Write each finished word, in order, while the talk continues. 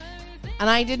And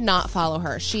I did not follow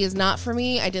her. She is not for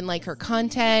me. I didn't like her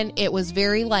content. It was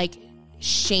very like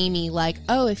shamey, like,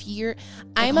 oh, if you're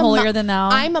I'm holier than thou.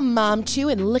 I'm a mom too,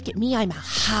 and look at me, I'm a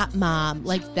hot mom.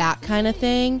 Like that kind of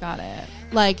thing. Got it.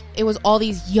 Like it was all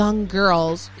these young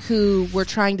girls who were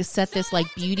trying to set this like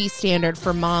beauty standard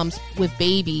for moms with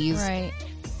babies. Right.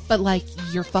 But like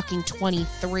you're fucking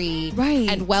 23 right.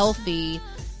 and wealthy.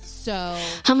 So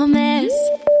I'm a mess.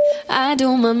 I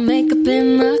do my makeup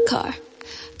in the car.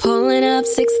 Pulling up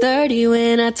 6:30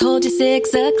 when I told you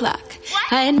 6 o'clock.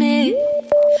 I admit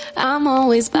I'm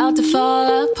always about to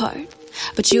fall apart,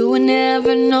 but you would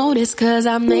never notice 'cause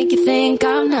I make you think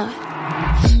I'm not.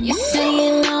 You say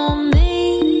you know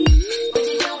me, but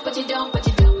you don't, but you don't, but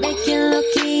you don't. Make it look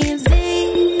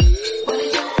easy, but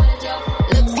it don't, but it don't.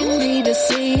 Looks can be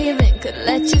deceiving, could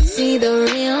let you see the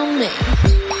real me.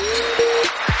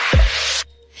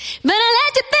 But I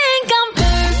let you think I'm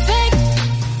perfect.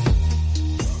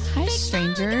 Hi,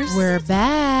 strangers. we're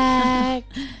back.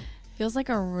 Feels like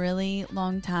a really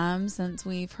long time since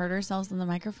we've heard ourselves on the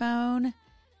microphone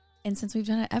and since we've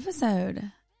done an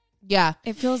episode. Yeah.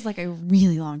 It feels like a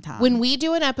really long time. When we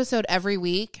do an episode every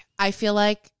week, I feel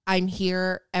like I'm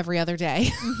here every other day.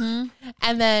 Mm-hmm.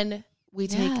 And then we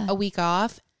take Yeah. a week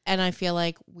off, and I feel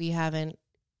like we haven't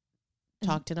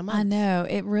talked in a month. I know.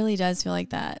 It really does feel like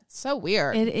that. So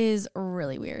weird. It is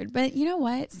really weird. But you know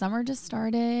what? Summer just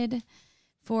started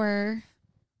for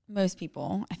most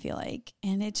people, I feel like.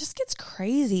 And it just gets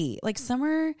crazy. Like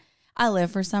summer, I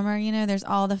live for summer. You know, there's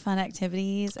all the fun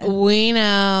activities. And We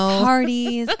know.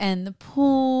 parties and the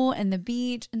pool and the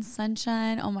beach and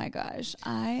sunshine. Oh my gosh.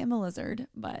 I am a lizard,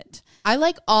 but I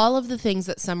like all of the things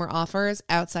that summer offers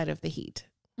outside of the heat.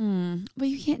 but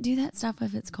you can't do that stuff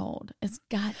if it's cold. It's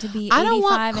got to be 85 I don't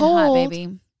want and cold. hot,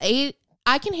 baby.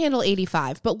 I can handle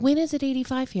 85, but when is it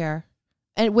 85 here?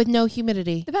 And with no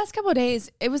humidity. The past couple of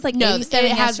days, it was like No, 87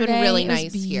 it has been yesterday. really It was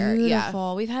nice here. Yeah.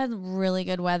 beautiful. We've had really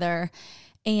good weather.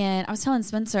 And I was telling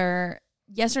Spencer,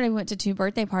 yesterday we went to 2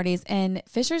 birthday parties, and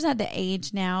Fisher's at the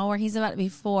age now where he's about to be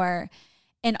 4.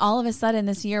 And all of a sudden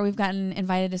this year we've gotten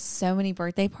invited to so many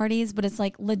birthday parties, but it's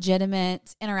like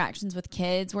legitimate interactions with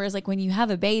kids. Whereas like when you have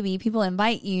a baby, people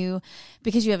invite you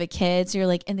because you have a kid. So you're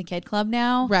like in the kid club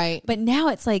now. Right. But now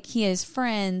it's like he has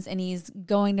friends and he's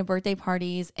going to birthday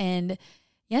parties. And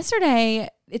yesterday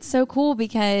it's so cool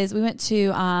because we went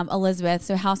to Elizabeth,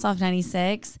 so House Off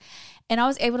 96. And I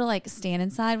was able to like stand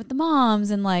inside with the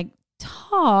moms and like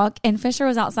talk. And Fisher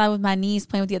was outside with my niece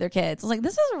playing with the other kids. I was like,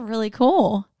 this is really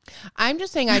cool. I'm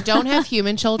just saying I don't have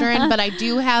human children, but I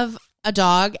do have a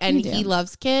dog, and You do. he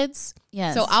loves kids.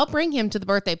 Yes. So I'll bring him to the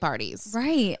birthday parties.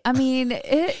 Right. I mean,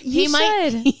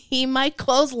 He might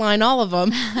clothesline all of them,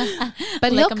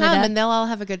 but he'll Lick 'em to come death. and they'll all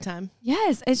have a good time.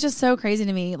 Yes. It's just so crazy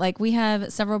to me. Like we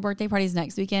have several birthday parties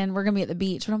next weekend. We're going to be at the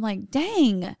beach, but I'm like,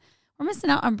 dang, we're missing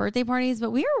out on birthday parties,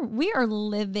 but we are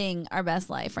living our best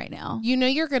life right now. You know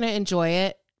you're going to enjoy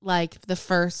it like the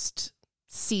first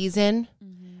season.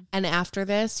 And after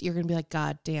this, you're going to be like,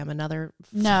 God damn, another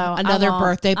I won't.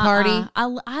 birthday party.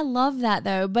 I love that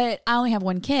though, but I only have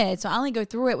one kid, so I only go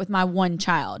through it with my one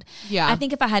child. Yeah. I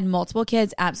think if I had multiple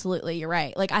kids, absolutely, you're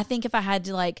right. Like I think if I had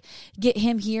to like get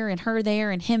him here and her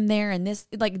there and him there and this,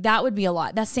 like that would be a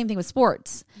lot. That's the same thing with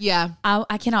sports. Yeah.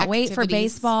 I cannot wait for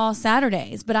Activities. baseball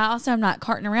Saturdays, but I also am not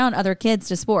carting around other kids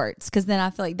to sports because then I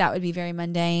feel like that would be very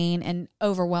mundane and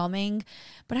overwhelming.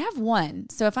 But I have one,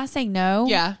 so if I say no,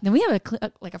 Yeah. then we have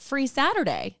a free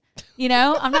Saturday. You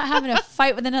know, I'm not having a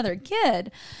fight with another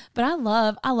kid. But I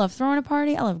love throwing a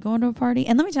party. I love going to a party.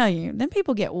 And let me tell you, then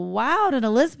people get wild at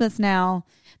Elizabeth's now.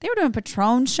 They were doing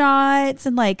Patron shots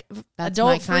and like That's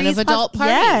adult my kind of freeze adult puff-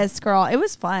 party. Yes, girl, it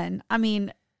was fun. I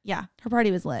mean, yeah, her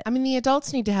party was lit. I mean, the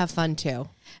adults need to have fun too.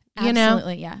 You know?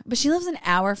 Absolutely, yeah. But she lives an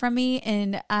hour from me,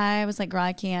 and I was like, girl,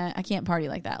 I can't party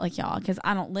like that, like y'all, because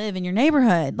I don't live in your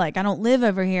neighborhood. Like I don't live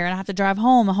over here, and I have to drive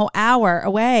home a whole hour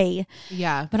away.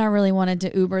 Yeah. But I really wanted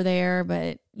to Uber there,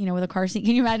 but you know, with a car seat,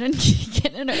 can you imagine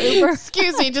getting in an Uber?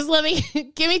 Excuse me, just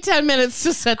give me 10 minutes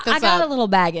to set this I got up. a little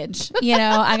baggage, you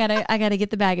know. I gotta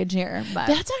get the baggage here. But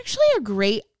That's actually a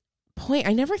great point.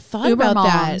 I never thought Uber about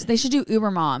moms, that. they should do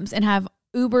Uber moms and have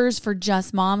Ubers for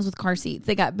just moms with car seats.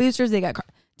 They got boosters. They got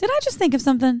Did I just think of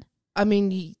something? I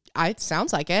mean, it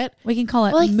sounds like it. We can call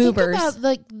it Well, like, think Moobers. about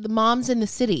like the moms in the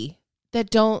city that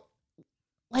don't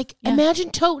like. Yeah.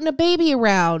 Imagine toting a baby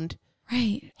around.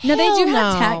 Right. No, they do Hell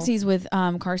have no. taxis with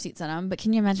car seats in them, but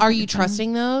can you imagine? Are you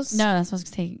trusting those? No, that's what I was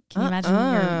going to say. Can you imagine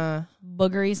your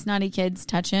boogery, snotty kids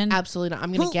touching? Absolutely not.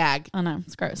 I'm gonna gag. Oh no,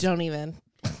 it's gross. Don't even.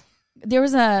 There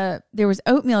was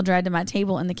oatmeal dragged to my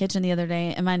table in the kitchen the other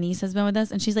day, and my niece has been with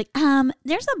us, and she's like,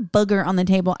 "There's a booger on the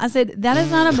table." I said, "That is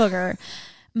not a booger.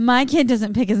 My kid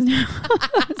doesn't pick his nose.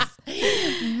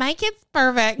 My kid's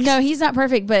perfect. No, he's not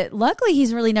perfect, but luckily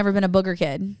he's really never been a booger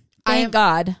kid. Thank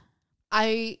God.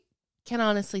 I can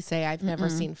honestly say I've never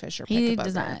seen Fisher pick He a booger.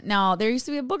 does not. Now, there used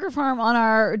to be a booger farm on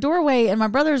our doorway in my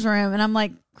brother's room, and I'm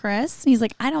like, Chris? He's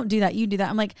like, I don't do that. You do that.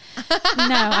 I'm like, no,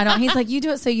 I don't. He's like, you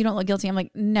do it so you don't look guilty. I'm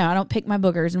like, no, I don't pick my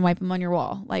boogers and wipe them on your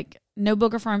wall. Like, no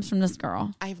booger farms from this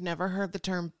girl. I've never heard the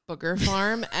term booger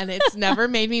farm, and it's never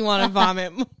made me want to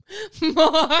vomit more.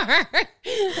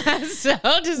 That's so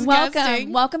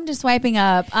disgusting. Welcome to Swiping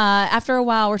Up. After a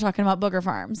while, we're talking about booger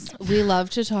farms. We love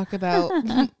to talk about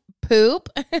poop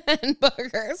and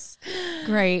boogers.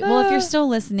 Great. Well, if you're still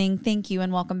listening, thank you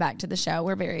and welcome back to the show.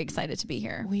 We're very excited to be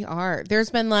here. We are. There's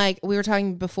been we were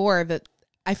talking before that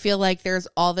I feel like there's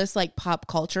all this pop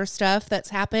culture stuff that's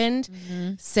happened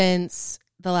since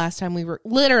the last time we were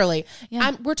literally.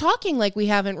 Yeah. We're talking like we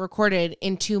haven't recorded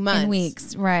in 2 months. In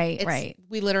weeks. Right.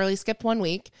 We literally skipped 1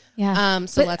 week. Yeah.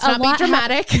 So But let's not be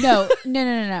dramatic.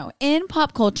 No. In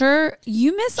pop culture,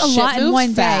 you miss a Shit lot in moves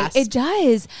one fast. day. It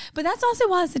does. But that's also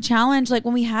why it's a challenge. Like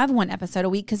when we have one episode a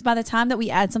week, because by the time that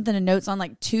we add something to notes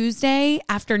on Tuesday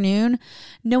afternoon,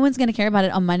 no one's going to care about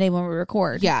it on Monday when we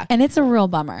record. Yeah. And it's a real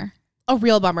bummer. A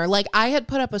real bummer. I had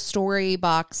put up a story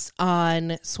box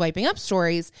on Swiping Up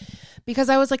Stories because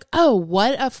I was like, oh,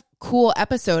 what a cool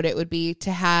episode it would be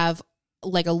to have a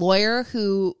lawyer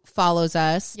who follows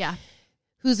us. Yeah.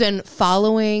 Who's been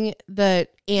following the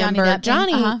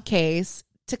Johnny case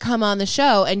to come on the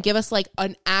show and give us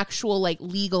an actual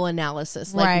legal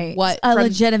analysis. Right. What a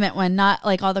legitimate one, not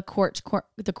all the couch court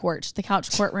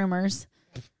rumors.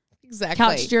 Exactly.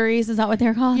 Couch juries, is that what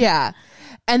they're called? Yeah.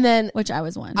 And then which I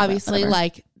was one. Obviously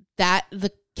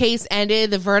the case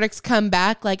ended, the verdicts come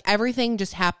back, everything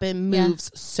just happened,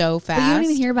 moves so fast. But you don't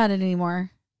even hear about it anymore.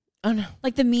 Oh no.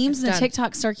 The memes and the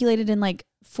TikTok circulated in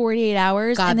 48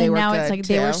 hours. God, and then they were now good, it's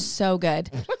they were so good.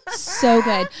 So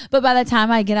good. But by the time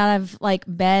I get out of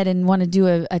bed and want to do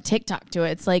a TikTok to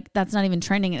it, it's that's not even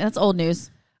trending. That's old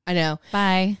news. I know.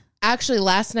 Bye. Actually,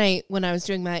 last night when I was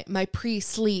doing my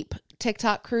pre-sleep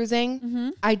TikTok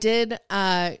cruising, I did,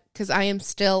 because I am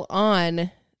still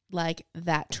on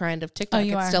that trend of TikTok.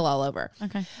 It's still all over.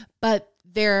 Okay. But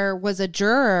there was a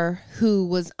juror who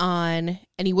was on,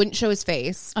 and he wouldn't show his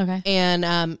face. Okay.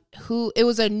 And it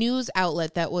was a news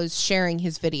outlet that was sharing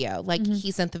his video. He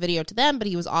sent the video to them, but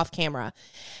he was off camera.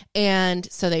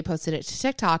 And so they posted it to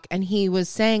TikTok. And he was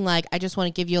saying, I just want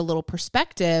to give you a little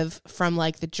perspective from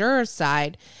the juror's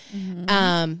side.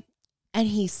 And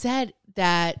he said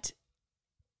that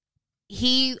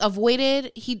he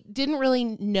didn't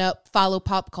really follow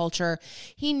pop culture.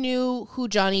 He knew who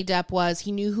Johnny Depp was.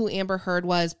 He knew who Amber Heard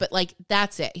was, but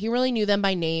that's it. He really knew them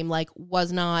by name,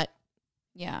 was not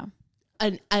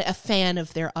a fan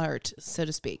of their art, so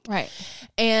to speak. Right.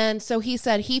 And so he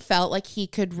said he felt like he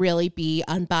could really be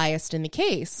unbiased in the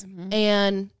case.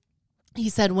 And he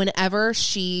said whenever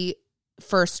she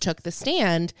first took the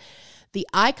stand, the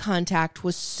eye contact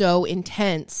was so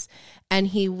intense. And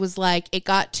he was it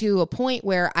got to a point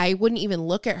where I wouldn't even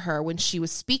look at her when she was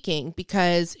speaking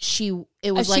because she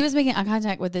was making eye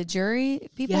contact with the jury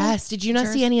people. Yes. Did you not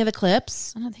see any of the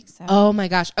clips? I don't think so. Oh my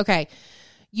gosh. Okay.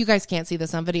 You guys can't see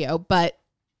this on video, but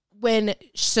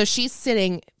so she's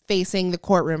sitting facing the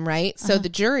courtroom, right? So the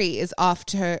jury is off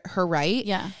to her right.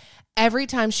 Yeah. Every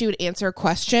time she would answer a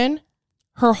question,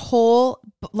 her whole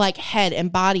head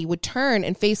and body would turn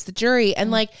and face the jury.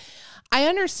 And I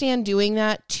understand doing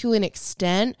that to an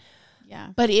extent,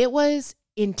 but it was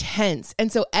intense.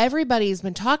 And so everybody's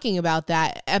been talking about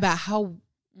that, about how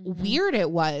weird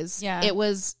it was. Yeah. It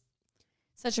was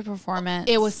such a performance.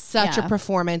 It was such a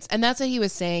performance. And that's what he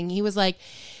was saying. He was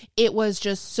it was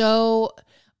just so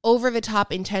over the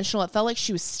top intentional. It felt like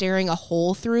she was staring a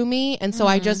hole through me. And so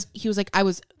he was I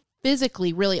was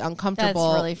physically really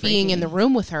uncomfortable being in the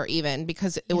room with her even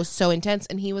because it was so intense.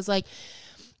 And he was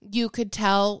you could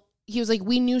tell. He was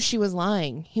we knew she was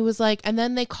lying. He was and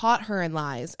then they caught her in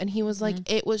lies. And he was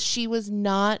she was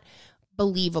not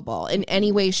believable in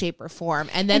any way, shape, or form.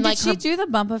 And then did she do the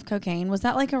bump of cocaine? Was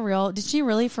that did she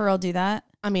really for real do that?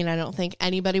 I mean, I don't think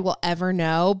anybody will ever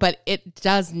know, but it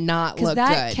does not look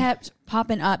that good. Kept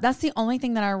popping up. That's the only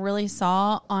thing that I really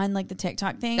saw on the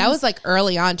TikTok thing. That was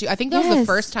early on too. I think that was the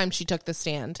first time she took the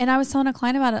stand. And I was telling a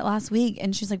client about it last week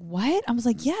and she's like, what? I was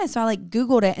like, yeah. So I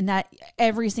Googled it and that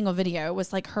every single video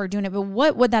was her doing it. But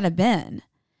what would that have been?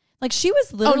 She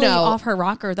was literally off her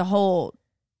rocker the whole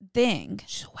thing.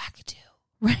 She's a wackadoo.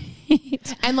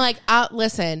 Right. And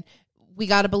listen, we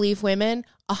got to believe women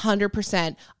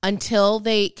 100% until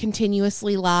they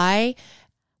continuously lie.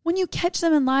 when you catch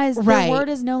them in lies, Right. the word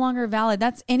is no longer valid.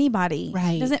 That's anybody.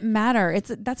 Right. It doesn't matter.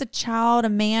 That's a child, a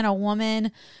man, a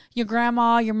woman, your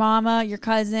grandma, your mama, your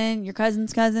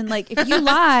cousin's cousin. Like if you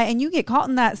lie and you get caught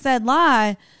in that said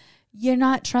lie, you're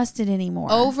not trusted anymore.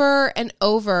 Over and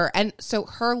over. And so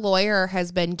her lawyer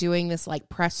has been doing this like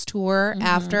press tour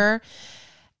after,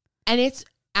 and it's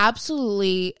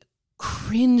absolutely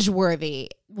cringeworthy.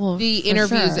 Well, The for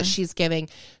interviews sure. that she's giving,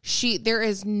 there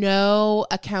is no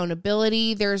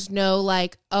accountability. There's no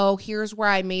like, oh, here's where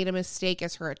I made a mistake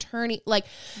as her attorney. Like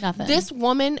Nothing. this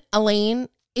woman, Elaine,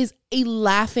 is a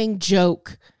laughing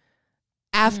joke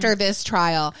after this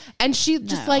trial, and she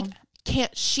just No. like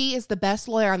can't. She is the best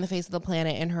lawyer on the face of the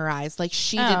planet in her eyes. Like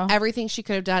she Oh. did everything she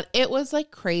could have done. It was like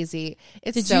crazy.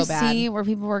 It's Did so you bad. see where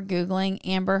people were Googling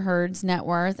Amber Heard's net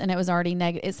worth and it was already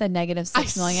negative? It said negative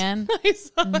 $6 million. I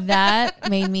saw that. That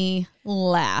made me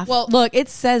laugh. Well- Look, it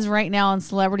says right now on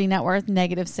Celebrity Net Worth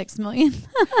negative $6 million.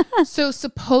 So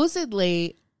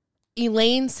supposedly,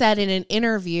 Elaine said in an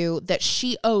interview that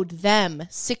she owed them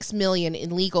 $6 million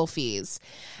in legal fees,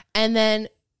 and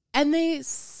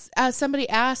somebody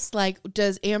asked, like,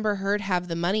 does Amber Heard have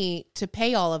the money to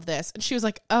pay all of this? And she was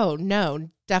like, oh no,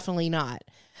 definitely not.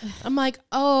 I'm like,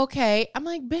 oh, okay. I'm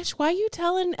like, bitch, why are you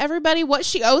telling everybody what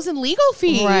she owes in legal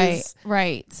fees?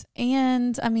 Right.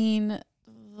 And I mean,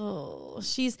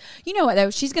 she's, you know what though?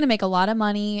 She's going to make a lot of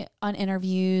money on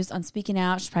interviews, on speaking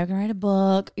out. She's probably going to write a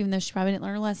book, even though she probably didn't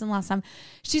learn her lesson last time.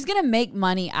 She's going to make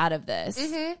money out of this.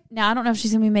 Now, I don't know if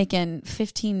she's going to be making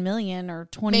 15 million or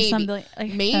 20 some billion. Like,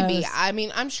 who Maybe. knows? I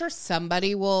mean, I'm sure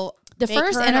somebody will. The make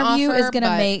first her an interview offer,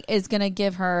 is going to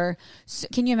give her.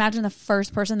 Can you imagine the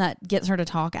first person that gets her to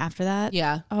talk after that?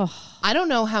 Yeah. Oh, I don't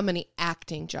know how many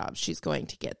acting jobs she's going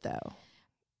to get, though.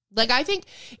 Like, I think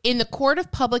in the court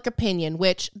of public opinion,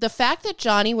 which the fact that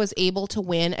Johnny was able to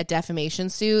win a defamation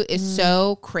suit is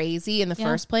so crazy in the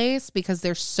first place because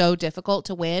they're so difficult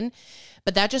to win.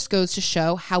 But that just goes to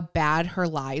show how bad her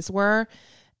lies were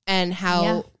and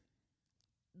how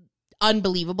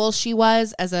unbelievable she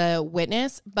was as a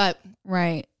witness. But,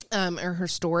 right. or her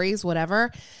stories,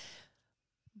 whatever.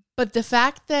 But the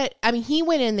fact that, I mean, he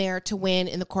went in there to win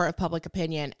in the court of public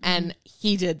opinion, and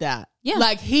he did that. Yeah.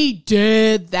 Like, he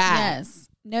did that. Yes.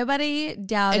 Nobody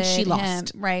doubted And she him.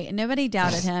 lost. Right. And nobody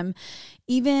doubted him,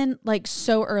 even like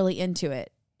so early into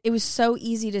it. It was so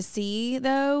easy to see,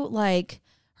 though, like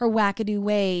her wackadoo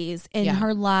ways and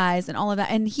her lies and all of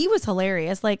that. And he was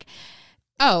hilarious. Like,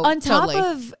 Oh, on top totally.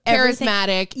 of everything-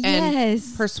 Charismatic and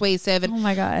Yes. persuasive. oh And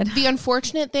my God. the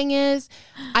unfortunate thing is,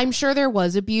 I'm sure there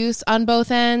was abuse on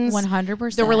both ends.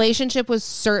 100%. The relationship was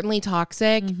certainly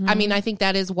toxic. Mm-hmm. I mean, I think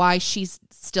that is why she's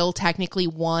still technically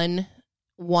one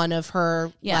of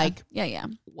her, like, Yeah.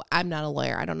 I'm not a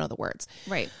lawyer. I don't know the words.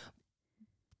 Right.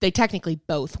 They technically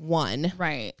both won.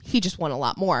 Right. He just won a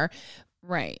lot more.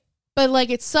 Right. But, like,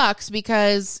 it sucks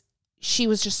because she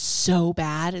was just so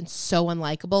bad and so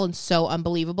unlikable and so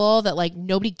unbelievable that, like,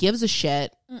 nobody gives a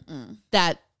shit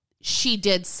that she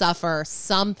did suffer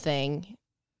something,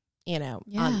 you know,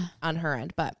 on her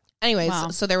end. But anyways, Wow.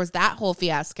 so there was that whole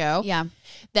fiasco. Yeah.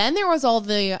 Then there was all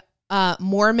the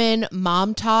Mormon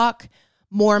mom talk.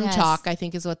 Morm Yes. talk, I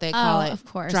think is what they call it. Of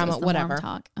course. Drama, it was the whatever. Mormon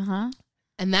talk. Uh-huh.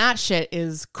 And that shit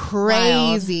is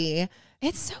crazy.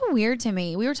 It's so weird to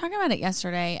me. We were talking about it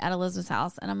yesterday at Elizabeth's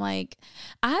house, and I'm like,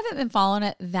 I haven't been following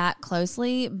it that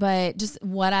closely, but just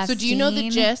what I've So do you know the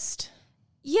gist?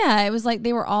 Yeah, it was like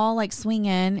they were all like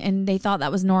swinging, and they thought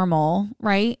that was normal,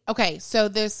 right? Okay, so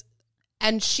this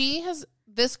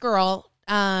girl,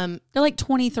 They're like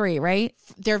 23, right?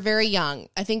 they're very young.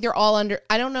 I think they're all under,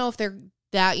 I don't know if they're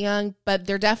that young, but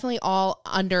they're definitely all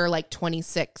under like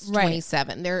 26, Right.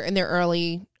 27. They're in their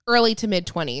early to mid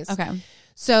 20s. Okay.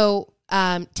 So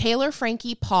Taylor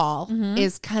Frankie Paul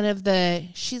is kind of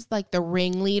she's like the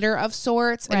ringleader of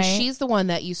sorts. And Right. she's the one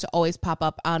that used to always pop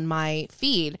up on my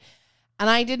feed. And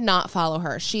I did not follow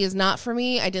her. She is not for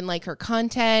me. I didn't like her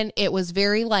content. It was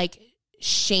very like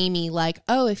shamey, like,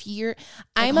 oh, if you're,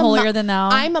 I'm holier than thou.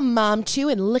 I'm a mom too.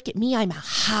 And look at me. I'm a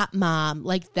hot mom.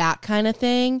 Like that kind of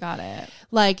thing. Got it.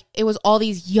 Like it was all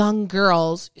these young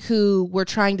girls who were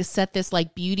trying to set this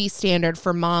like beauty standard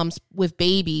for moms with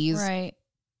babies. Right.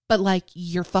 But like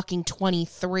you're fucking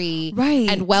 23 Right.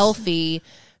 and wealthy.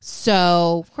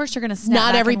 So Of course, you're going to snap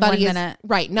not back everybody in is 1 minute.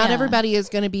 right. Not Yeah. everybody is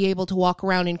going to be able to walk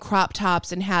around in crop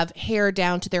tops and have hair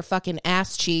down to their fucking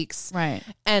ass cheeks Right.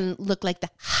 and look like the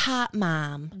hot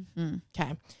mom. Mm-hmm.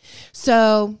 Okay.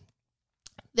 So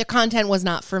the content was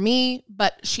not for me,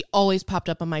 but she always popped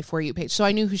up on my For You page. So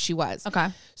I knew who she was. Okay.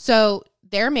 So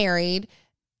they're married,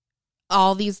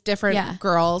 all these different Yeah.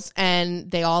 girls, and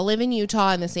they all live in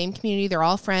Utah in the same community. They're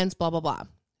all friends, blah, blah, blah.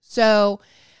 So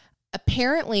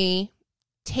apparently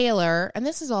Taylor, and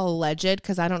this is all alleged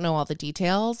because I don't know all the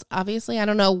details. Obviously, I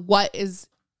don't know what is,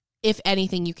 if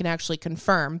anything, you can actually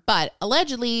confirm. But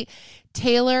allegedly,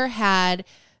 Taylor had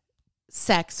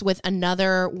sex with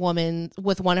another woman,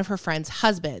 with one of her friend's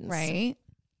husbands. Right.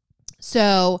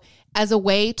 So as a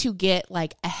way to get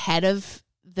like ahead of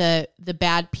the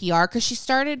bad PR, because she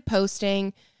started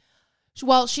posting.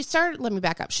 Well, let me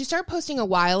back up. She started posting a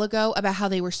while ago about how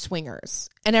they were swingers.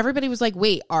 And everybody was like,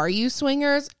 wait, are you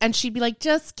swingers? And she'd be like,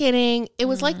 just kidding. It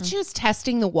was like she was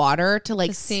testing the water to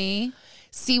like see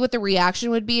what the reaction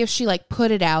would be if she like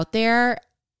put it out there.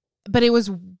 But it was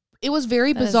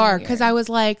very bizarre because I was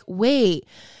like, wait,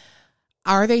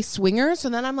 are they swingers? So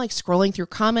then I'm like scrolling through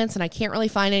comments and I can't really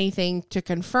find anything to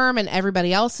confirm. And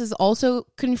everybody else is also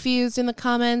confused in the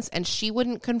comments and she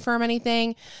wouldn't confirm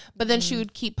anything. But then she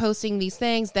would keep posting these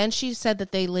things. Then she said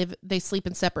that they sleep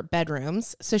in separate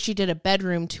bedrooms. So she did a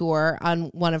bedroom tour on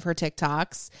one of her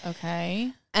TikToks.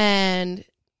 Okay. And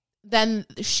then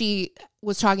she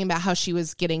was talking about how she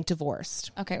was getting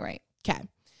divorced. Okay, right. Okay.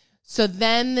 So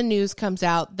then the news comes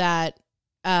out that,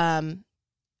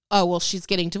 she's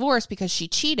getting divorced because she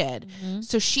cheated. Mm-hmm.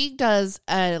 So she does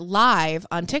a live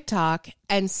on TikTok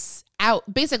and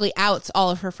basically outs all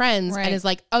of her friends and is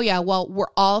like, oh yeah, well,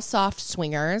 we're all soft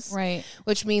swingers. Right.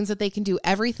 Which means that they can do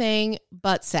everything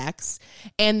but sex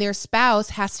and their spouse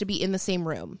has to be in the same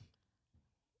room.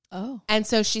 Oh. And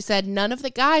so she said none of the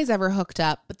guys ever hooked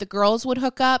up, but the girls would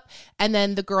hook up and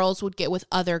then the girls would get with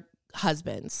other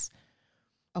husbands.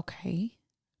 Okay.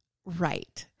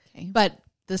 Right. Okay. But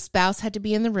the spouse had to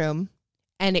be in the room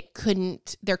and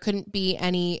there couldn't be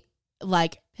any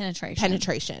like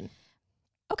penetration.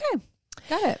 Okay.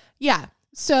 Got it. Yeah.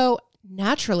 So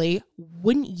naturally,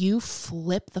 wouldn't you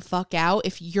flip the fuck out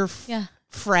if your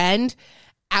friend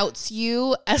outs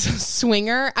you as a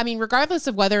swinger? I mean, regardless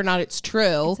of whether or not it's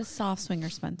true. It's a soft swinger,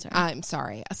 Spencer. I'm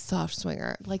sorry, a soft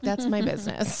swinger. Like, that's my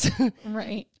business.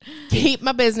 Right. Keep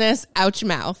my business out your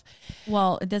mouth.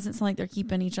 Well, it doesn't sound like they're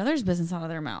keeping each other's business out of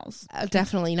their mouths.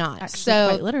 Definitely not.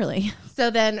 Actually, quite literally. So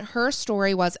then her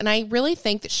story was, and I really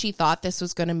think that she thought this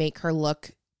was going to make her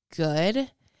look good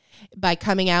by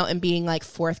coming out and being like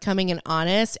forthcoming and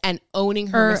honest and owning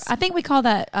her. I think we call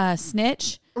that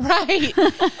snitch. Right.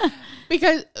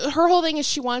 Because her whole thing is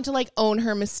she wanted to like own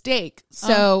her mistake.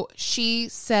 So she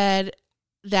said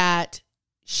that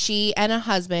she and a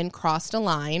husband crossed a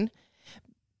line.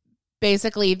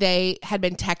 Basically, they had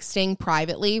been texting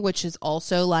privately, which is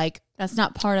also like that's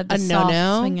not part of the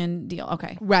soft swinging deal.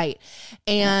 Okay. Right.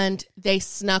 And they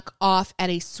snuck off at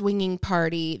a swinging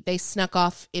party. They snuck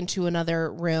off into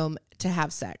another room to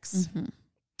have sex. Mm-hmm.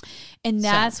 And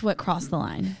that's what crossed the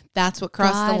line. That's what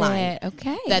crossed the line.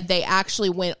 Okay. That they actually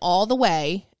went all the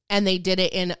way and they did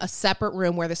it in a separate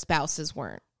room where the spouses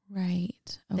weren't.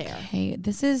 Right. Okay.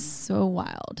 This is so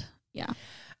wild. Yeah.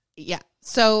 Yeah.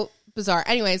 So bizarre.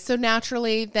 Anyways, so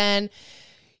naturally then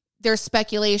there's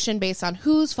speculation based on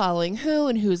who's following who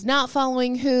and who's not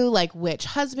following who, like which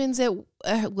husbands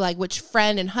like which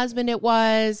friend and husband it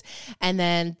was. And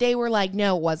then they were like,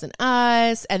 no, it wasn't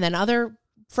us. And then other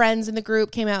friends in the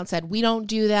group came out and said, we don't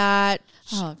do that.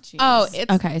 Oh, geez. Oh,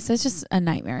 it's okay. So it's just a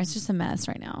nightmare. It's just a mess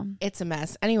right now. It's a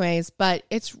mess. Anyways, but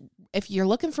if you're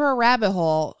looking for a rabbit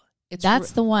hole,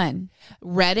 that's the one.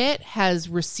 Reddit has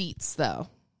receipts though.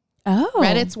 Oh,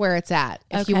 Reddit's where it's at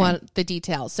if you want the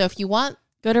details. So if you want,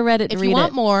 go to Reddit. If you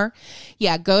want more,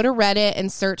 go to Reddit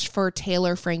and search for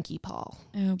Taylor Frankie Paul.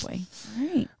 Oh boy. All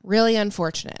right. Really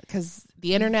unfortunate because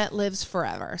the internet lives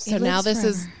forever. So now this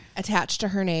is attached to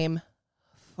her name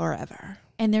forever.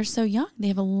 And they're so young. They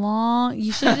have a long...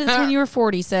 You should have did this when you were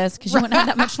 40, sis, because you wouldn't have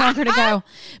that much longer to go.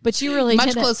 But you really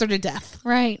much did closer to death.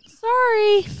 Right.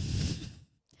 Sorry.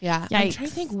 Yeah. Yikes. I'm trying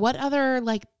to think what other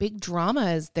like big drama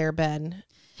has there been.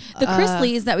 The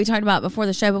Chrisleys that we talked about before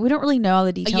the show, but we don't really know all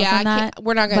the details on that.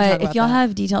 We're not going to talk about that. But if y'all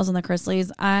have details on the Chrisleys,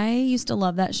 I used to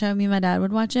love that show. Me and my dad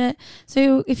would watch it.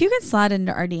 So if you could slide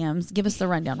into our DMs, give us the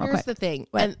rundown real quick. Here's the thing.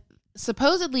 And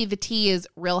supposedly the tea is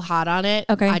real hot on it.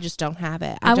 Okay. I just don't have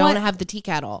it. I don't have the tea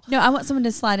kettle. No, I want someone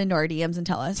to slide into our DMs and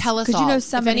tell us. Tell us all.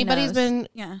 Because you know if anybody's been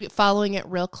following it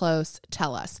real close,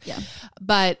 tell us. Yeah.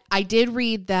 But I did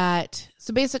read that.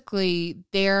 So basically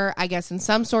they're, I guess, in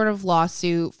some sort of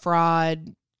lawsuit,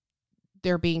 fraud.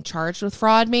 They're being charged with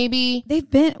fraud, maybe. They've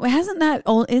been, isn't that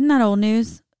old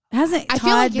news? Hasn't I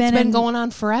feel like it's been going on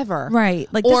forever. Right.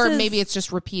 Like, or maybe it's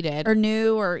just repeated. Or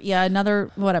new or, another,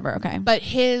 whatever. Okay. But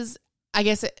I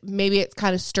guess maybe it's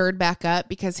kind of stirred back up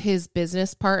because his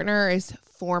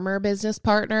former business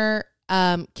partner,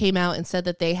 came out and said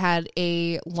that they had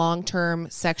a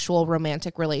long-term sexual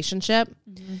romantic relationship,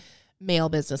 male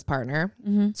business partner.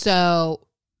 Mm-hmm. So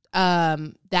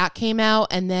that came out,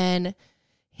 and then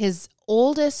his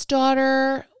oldest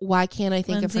daughter, why can't I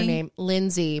think of her name?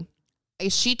 Lindsay.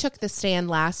 She took the stand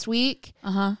last week.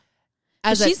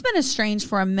 She's been estranged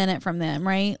for a minute from them,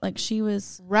 right? Like she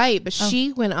was right, but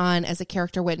she went on as a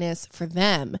character witness for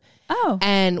them.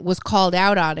 And was called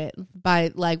out on it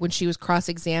by, like, when she was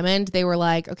cross-examined. They were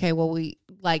like, okay, well, we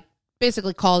like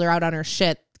basically called her out on her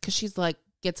shit because she's like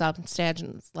gets up on stage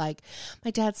and it's like,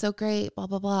 my dad's so great, blah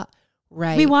blah blah.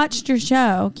 Right. We watched your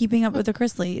show, Keeping Up with the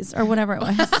Chrisleys, or whatever it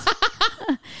was.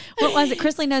 What was it?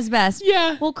 Chrisley Knows Best.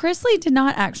 Yeah. Well, Chrisley did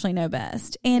not actually know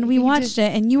best. And we watched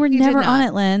it, and you were never on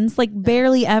it, Linz. Like,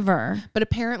 barely ever. But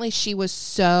apparently she was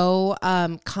so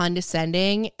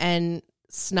condescending and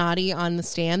snotty on the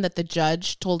stand that the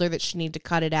judge told her that she needed to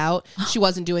cut it out. She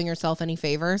wasn't doing herself any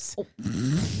favors.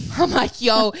 I'm like,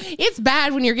 yo, it's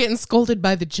bad when you're getting scolded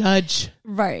by the judge.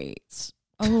 Right.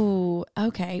 Oh,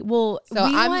 okay. Well, so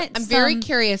I'm very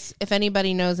curious if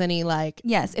anybody knows any, like,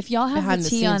 yes, if y'all have the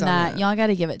tea on that, y'all got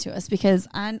to give it to us, because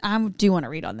I do want to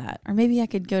read on that. Or maybe I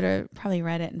could go to probably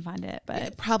Reddit and find it, but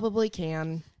it probably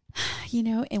can. You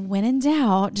know, and when in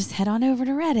doubt, just head on over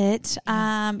to Reddit.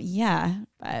 Yeah,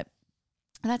 but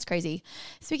that's crazy.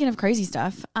 Speaking of crazy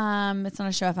stuff, it's not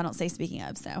a show if I don't say speaking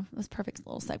of, so it was a perfect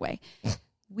little segue.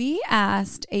 We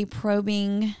asked a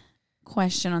probing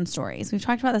question on stories. We've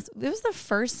talked about this. It was the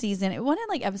first season. It wasn't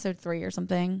like episode 3 or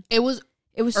something. It was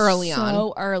early on.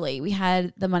 So early. We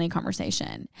had the money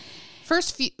conversation.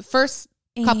 First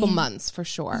couple months for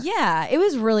sure. Yeah, it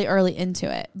was really early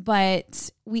into it.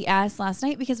 But we asked last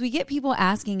night because we get people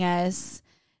asking us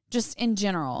just in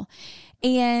general.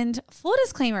 And full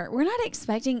disclaimer, we're not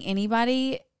expecting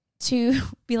anybody to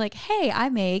be like, hey, I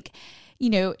make,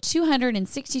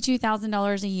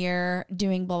 $262,000 a year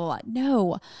doing blah, blah, blah.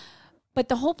 No. But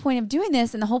the whole point of doing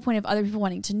this, and the whole point of other people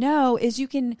wanting to know, is you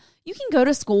can go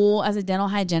to school as a dental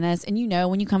hygienist, and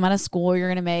when you come out of school, you're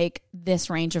going to make this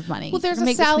range of money. Well, there's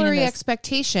a salary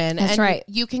expectation. That's and right.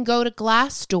 You can go to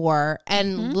Glassdoor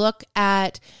and look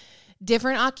at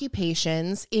different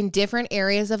occupations in different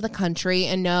areas of the country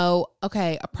and know,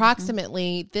 okay,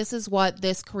 approximately this is what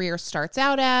this career starts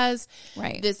out as.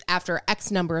 Right. This, after X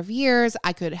number of years,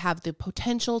 I could have the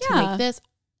potential to make this.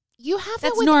 You have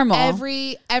that with normal.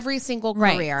 Every single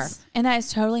career. Right. And that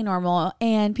is totally normal.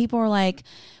 And people are like,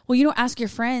 well, you don't ask your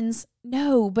friends.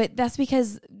 No, but that's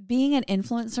because being an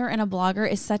influencer and a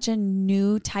blogger is such a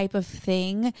new type of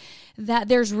thing that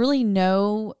there's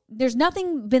nothing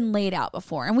been laid out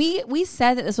before. And we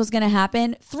said that this was going to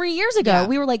happen 3 years ago. Yeah.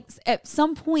 We were like, at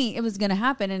some point it was going to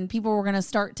happen, and people were going to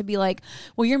start to be like,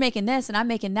 well, you're making this and I'm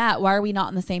making that. Why are we not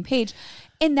on the same page?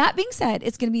 And that being said,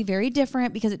 it's going to be very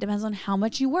different because it depends on how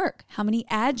much you work, how many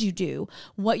ads you do,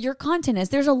 what your content is.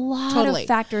 There's a lot of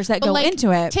factors that go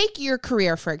into it. Take your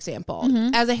career, for example,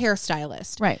 as a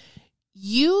hairstylist. Right.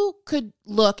 You could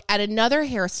look at another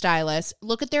hairstylist,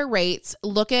 look at their rates,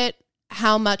 look at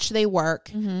how much they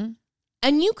work, and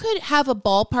you could have a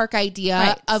ballpark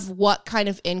idea of what kind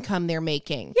of income they're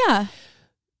making. Yeah.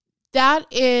 That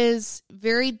is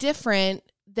very different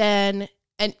than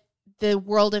the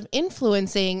world of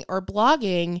influencing or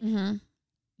blogging.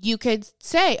 You could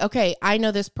say, okay, I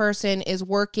know this person is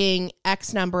working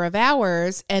X number of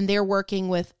hours and they're working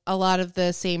with a lot of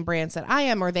the same brands that I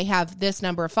am, or they have this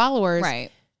number of followers. Right.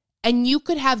 And you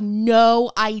could have no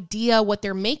idea what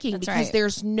they're making because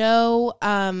there's no, it's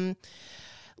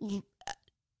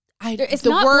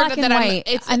not black and white.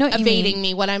 It's I know what evading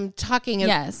me. What I'm talking of,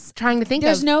 trying to think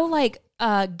there's of. no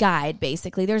guide,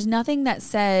 basically. There's nothing that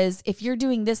says if you're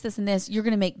doing this, this, and this, you're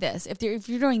going to make this. If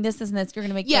you're doing this, this, and this, you're going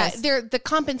to make this. Yeah, the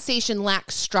compensation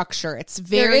lacks structure. It's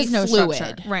very fluid.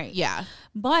 Structure. Right. Yeah.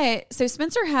 But so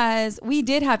we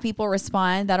did have people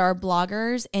respond that are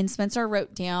bloggers, and Spencer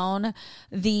wrote down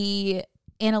the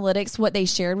analytics, what they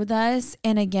shared with us.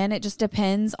 And again, it just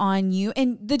depends on you.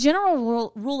 And the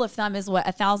general rule of thumb is what,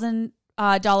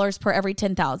 $1,000 per every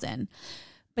 10,000.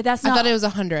 But that's not. I thought it was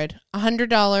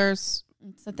 $100.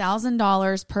 It's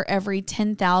 $1,000 per every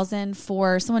 10,000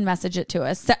 for someone messaged it to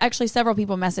us. Actually, several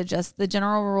people messaged us. The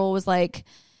general rule was like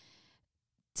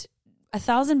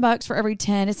 $1,000 for every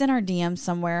 10. It's in our DM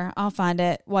somewhere. I'll find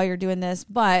it while you're doing this.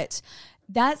 But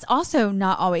that's also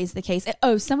not always the case.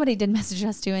 Oh, somebody did message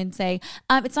us too and say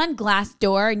it's on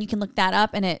Glassdoor, and you can look that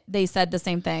up. And they said the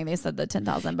same thing. They said the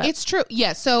 10,000. But it's true.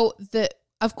 Yeah. So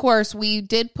of course, we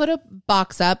did put a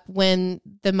box up when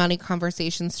the money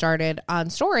conversation started on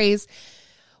stories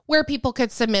where people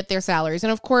could submit their salaries.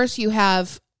 And of course, you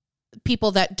have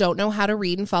people that don't know how to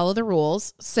read and follow the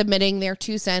rules submitting their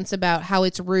 2 cents about how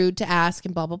it's rude to ask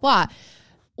and blah, blah, blah.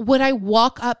 Would I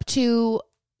walk up to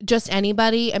just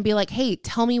anybody and be like, hey,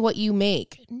 tell me what you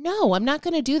make. No, I'm not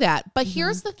going to do that. But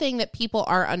here's the thing that people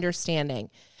are understanding.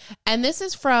 And this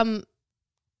is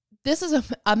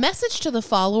a message to the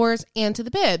followers and to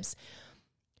the bibs.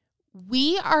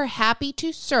 We are happy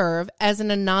to serve as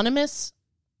an anonymous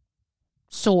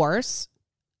source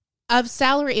of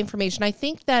salary information. I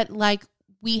think that like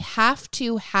we have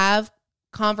to have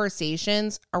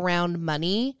conversations around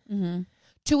money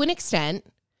to an extent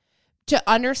to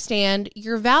understand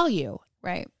your value.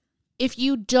 Right. If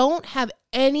you don't have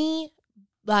any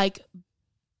like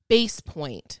base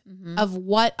point of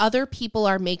what other people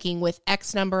are making with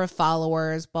X number of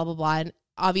followers, blah, blah, blah. And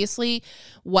obviously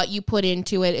what you put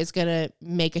into it is going to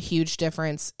make a huge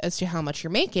difference as to how much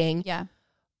you're making. Yeah.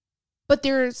 But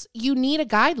you need a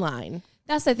guideline.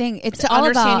 That's the thing. It's to all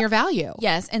understand about your value.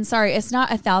 Yes. And sorry, it's not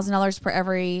 $1,000 per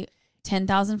every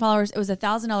 10,000 followers. It was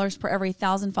 $1,000 per every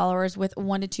 1,000 followers with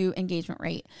 1 to 2 engagement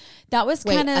rate. That was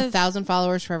kind of 1,000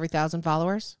 followers for every 1,000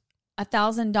 followers.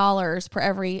 $1,000 per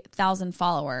every 1,000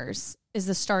 followers is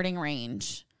the starting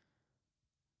range.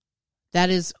 That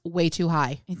is way too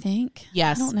high. I think.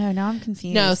 Yes. I don't know. Now I'm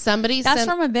confused. No, that's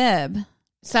from a bib.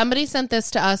 Somebody sent this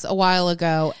to us a while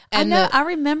ago. And I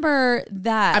remember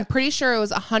that. I'm pretty sure it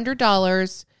was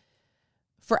 $100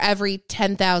 for every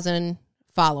 10,000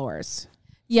 followers.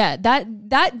 Yeah,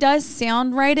 that does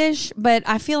sound rightish, but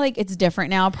I feel like it's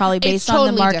different now, probably based on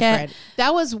the market. Different.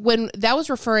 That was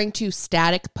referring to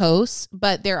static posts,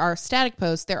 but there are static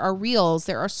posts, there are reels,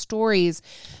 there are stories,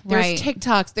 there's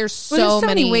TikToks, there's so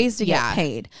many ways to get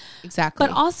paid. Exactly.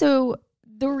 But also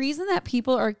the reason that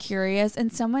people are curious,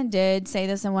 and someone did say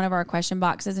this in one of our question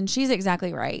boxes, and she's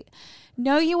exactly right.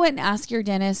 No, you wouldn't ask your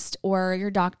dentist or your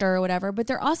doctor or whatever, but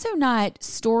they're also not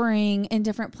storing in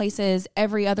different places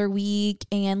every other week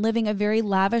and living a very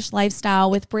lavish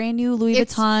lifestyle with brand new Louis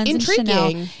Vuittons and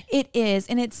Chanel. It is.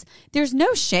 And there's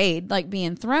no shade like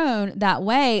being thrown that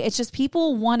way. It's just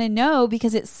people want to know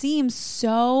because it seems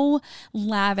so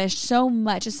lavish, so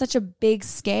much. It's such a big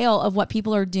scale of what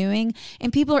people are doing,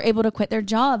 and people are able to quit their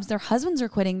jobs. Their husbands are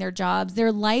quitting their jobs.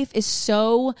 Their life is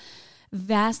so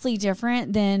vastly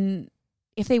different than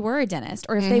if they were a dentist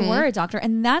or if they were a doctor.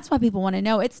 And that's why people want to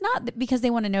know. It's not because they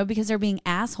want to know because they're being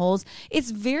assholes.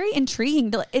 It's very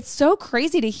intriguing. It's so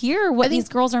crazy to hear what these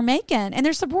girls are making, and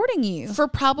they're supporting you. For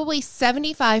probably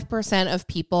 75% of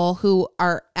people who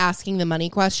are asking the money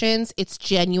questions, it's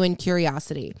genuine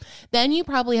curiosity. Then you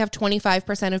probably have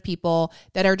 25% of people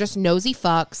that are just nosy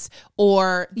fucks,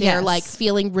 or they're like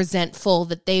feeling resentful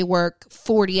that they work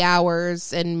 40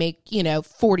 hours and make,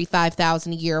 $45,000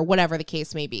 a year, whatever the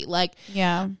case may be. Like,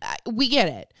 yeah, we get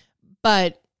it.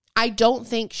 But I don't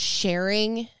think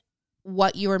sharing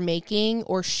what you're making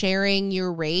or sharing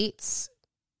your rates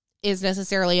is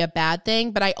necessarily a bad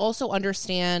thing. But I also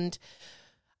understand,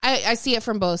 I see it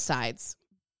from both sides.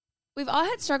 We've all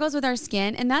had struggles with our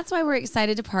skin, and that's why we're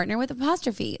excited to partner with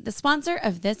Apostrophe, the sponsor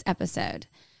of this episode.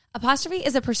 Apostrophe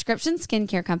is a prescription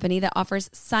skincare company that offers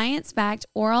science-backed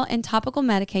oral and topical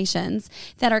medications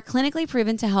that are clinically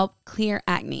proven to help clear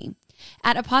acne.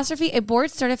 At Apostrophe, a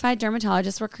board-certified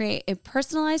dermatologist will create a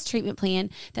personalized treatment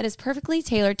plan that is perfectly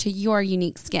tailored to your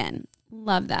unique skin.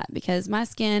 Love that, because my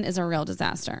skin is a real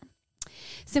disaster.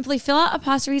 Simply fill out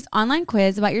Apostrophe's online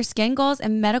quiz about your skin goals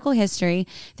and medical history,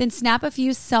 then snap a few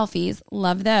selfies,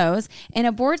 love those, and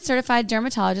a board-certified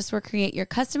dermatologist will create your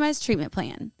customized treatment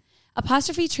plan.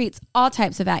 Apostrophe treats all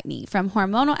types of acne, from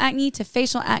hormonal acne to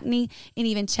facial acne, and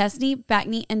even chest knee, back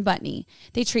knee, and butt knee.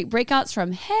 They treat breakouts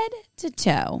from head to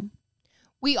toe.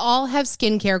 We all have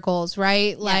skincare goals,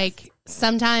 right? Yes. Like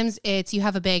sometimes it's you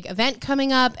have a big event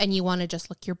coming up and you want to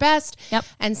just look your best. Yep.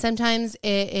 And sometimes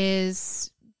it is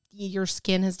your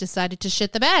skin has decided to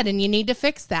shit the bed and you need to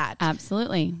fix that.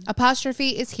 Absolutely.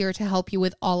 Apostrophe is here to help you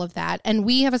with all of that. And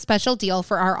we have a special deal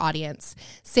for our audience.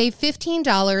 Save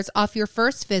 $15 off your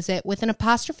first visit with an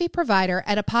Apostrophe provider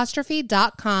at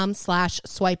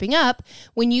apostrophe.com/swipingup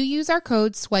when you use our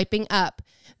code SWIPINGUP.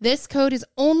 This code is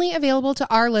only available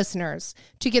to our listeners.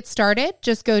 To get started,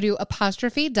 just go to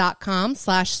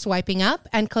apostrophe.com/swipingup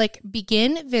and click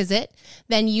begin visit.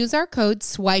 Then use our code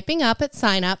SWIPINGUP at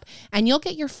sign up and you'll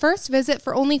get your first visit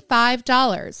for only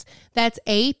 $5. That's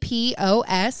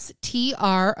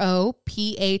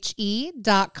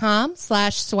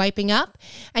apostrophe.com/swipingup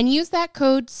and use that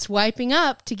code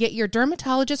SWIPINGUP to get your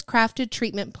dermatologist crafted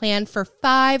treatment plan for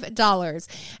 $5.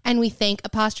 And we thank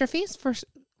Apostrophes for...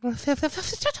 You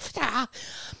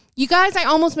guys, I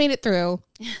almost made it through.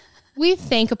 We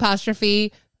thank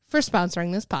Apostrophe for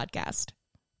sponsoring this podcast.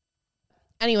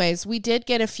 Anyways, we did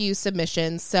get a few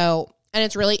submissions, and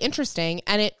it's really interesting,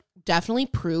 and it definitely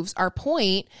proves our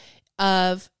point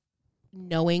of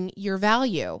knowing your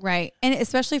value. Right. And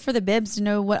especially for the bibs to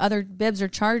know what other bibs are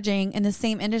charging in the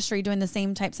same industry doing the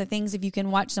same types of things. If you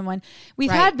can watch someone, we've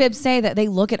had bibs say that they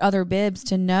look at other bibs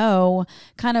to know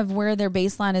kind of where their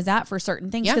baseline is at for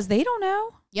certain things because they don't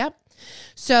know. Yep.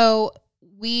 So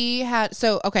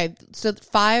so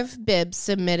 5 bibs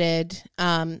submitted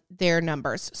their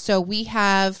numbers. So we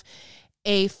have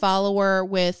a follower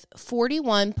with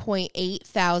 41.8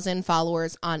 thousand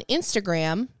followers on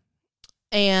Instagram,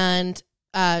 and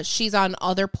she's on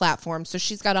other platforms. So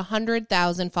she's got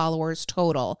 100,000 followers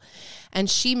total, and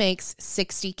she makes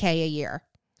 $60K a year.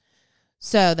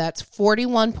 So that's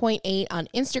 41.8 on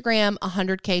Instagram,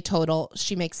 100K total.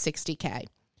 She makes $60K.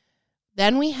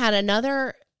 Then we had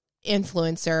another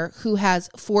influencer who has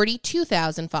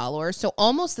 42,000 followers, so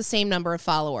almost the same number of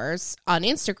followers on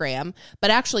Instagram, but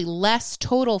actually less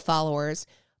total followers,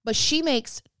 but she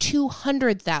makes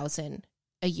 $200,000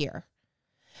 a year.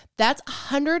 That's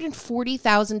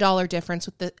 $140,000 difference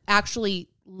with the actually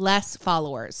less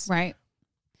followers. Right.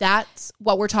 That's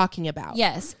what we're talking about.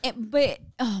 Yes. But,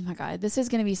 oh my God, this is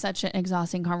going to be such an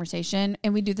exhausting conversation.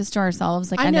 And we do this to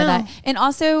ourselves. Like, I know that. And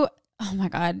also, oh my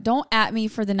God, don't at me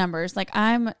for the numbers. Like,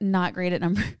 I'm not great at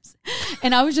numbers.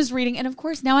 And I was just reading. And of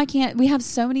course, now I can't. We have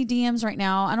so many DMs right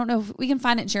now. I don't know if we can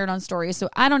find it and share it on stories. So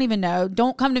I don't even know.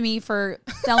 Don't come to me for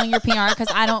selling your PR because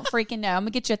I don't freaking know. I'm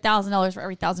going to get you $1,000 for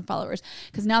every 1,000 followers.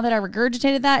 Because now that I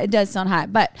regurgitated that, it does sound high.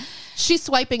 But she's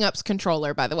swiping up's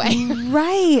controller, by the way.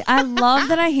 Right. I love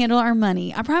that I handle our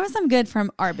money. I promise I'm good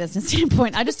from our business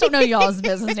standpoint. I just don't know y'all's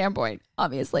business standpoint,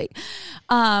 obviously.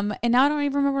 And now I don't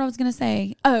even remember what I was going to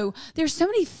say. Oh, there's so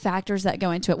many factors that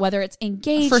go into it, whether it's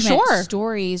engagement, for sure,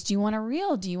 stories. Do you want a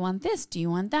reel? Do you want this? Do you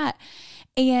want that?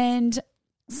 And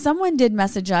someone did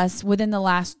message us within the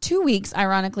last 2 weeks,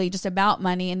 ironically, just about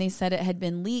money. And they said it had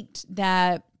been leaked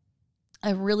that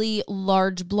a really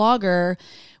large blogger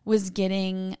was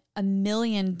getting $1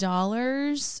 million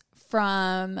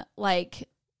from like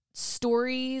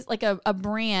stories, like a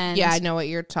brand. Yeah, I know what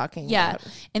you're talking about.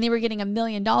 And they were getting $1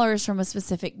 million from a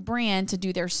specific brand to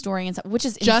do their story and stuff, which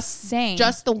is insane.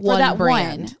 Just the one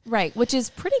brand. Right. Which is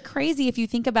pretty crazy if you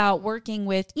think about working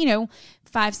with,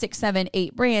 5, 6, 7,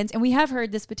 8 brands. And we have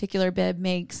heard this particular bib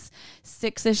makes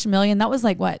 $6-ish million. That was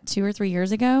like what, 2 or 3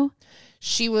 years ago?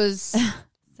 She was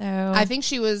I think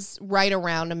she was right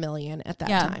around $1 million at that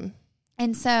time.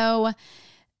 And so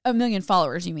 1 million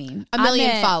followers, you mean? 1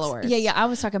 million followers. Yeah. I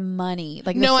was talking money.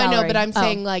 Like no, I know, but I'm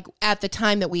saying like at the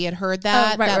time that we had heard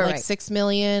that, right. 6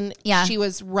 million. Yeah, she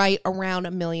was right around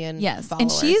 1 million. Yes,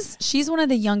 followers. And she's one of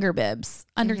the younger bibs,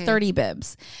 under 30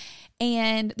 bibs.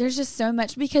 And there's just so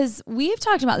much, because we've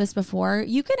talked about this before.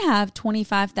 You can have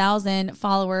 25,000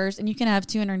 followers and you can have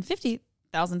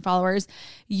 250,000 followers.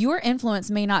 Your influence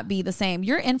may not be the same.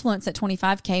 Your influence at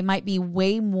 25K might be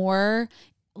way more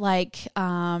like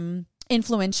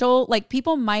influential. Like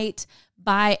people might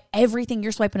buy everything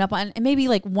you're swiping up on, and maybe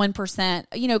like 1%,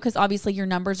 because obviously your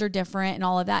numbers are different and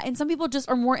all of that. And some people just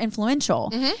are more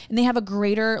influential and they have a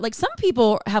greater, like some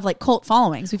people have like cult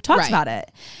followings. We've talked about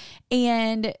it.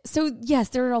 And so, yes,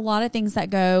 there are a lot of things that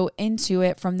go into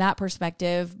it from that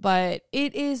perspective, but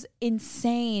it is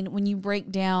insane when you break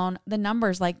down the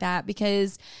numbers like that,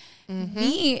 because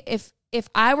me, if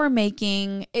I were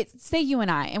making it, say you and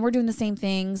I, and we're doing the same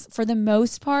things for the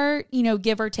most part,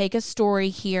 give or take a story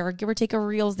here, give or take a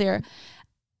reels there,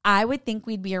 I would think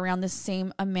we'd be around the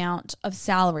same amount of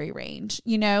salary range.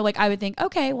 Like I would think,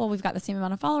 okay, well, we've got the same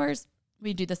amount of followers.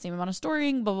 We do the same amount of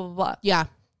storying, blah, blah, blah. Yeah.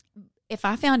 If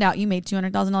I found out you made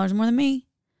 $200,000 more than me,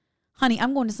 honey,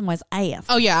 I'm going to someone's ass.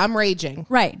 Oh yeah, I'm raging.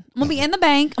 Right. I'm going to be in the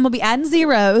bank. I'm going to be adding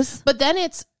zeros. But then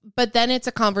it's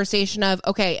a conversation of,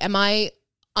 okay, am I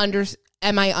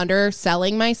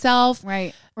underselling myself?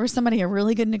 Right. Or is somebody a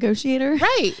really good negotiator?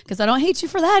 Right. Because I don't hate you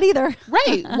for that either.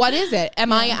 Right. What is it?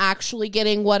 Am I actually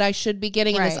getting what I should be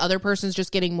getting? And this other person's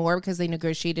just getting more because they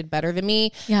negotiated better than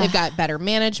me. Yeah. They've got better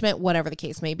management, whatever the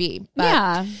case may be.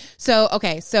 But,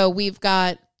 so we've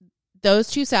got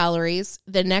those 2 salaries.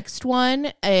 The next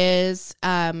one is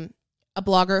a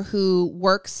blogger who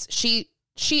works, she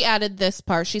added this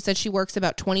part. She said she works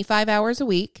about 25 hours a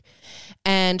week,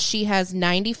 and she has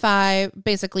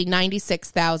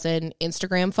 96,000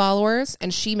 Instagram followers,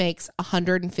 and she makes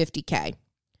 $150K.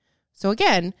 So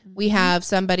again, we have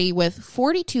somebody with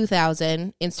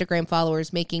 42,000 Instagram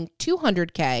followers making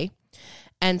 $200K,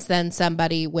 and then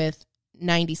somebody with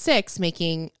 96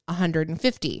 making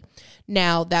 150.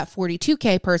 Now that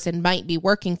 42K person might be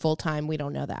working full time. We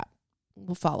don't know that.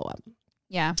 We'll follow up.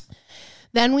 Yeah.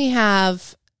 Then we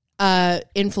have a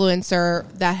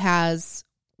influencer that has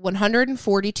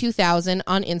 142,000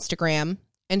 on Instagram,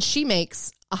 and she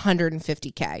makes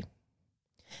 150K.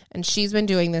 And she's been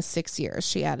doing this 6 years.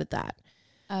 She added that.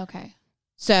 Okay.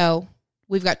 So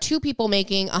we've got 2 people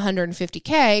making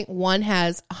 150K. One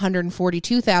has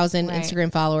 142,000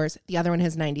 Instagram followers. The other one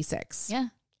has 96. Yeah.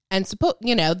 And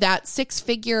that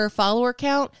 6-figure follower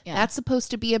count, that's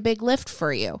supposed to be a big lift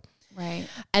for you. Right.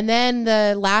 And then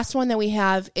the last one that we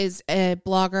have is a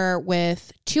blogger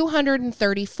with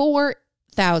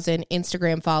 234,000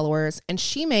 Instagram followers, and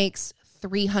she makes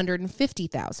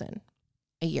 350,000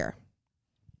 a year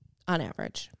on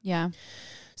average. Yeah.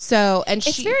 So, and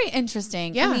it's very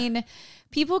interesting. Yeah. I mean,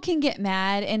 people can get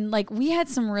mad, and like we had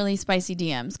some really spicy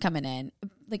DMs coming in.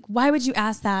 Like, why would you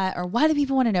ask that? Or why do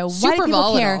people want to know? Why do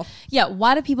people care? Yeah.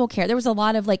 Why do people care? There was a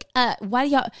lot of like, why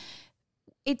do y'all?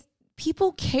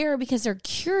 People care because they're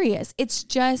curious. It's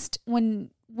just when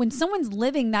someone's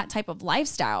living that type of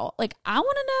lifestyle, like I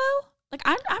want to know. Like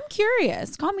I'm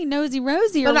curious. Call me nosy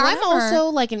Rosie or whatever. But I'm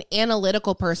also like an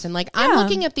analytical person. Like I'm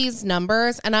looking at these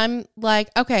numbers and I'm like,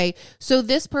 okay, so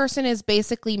this person is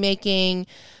basically making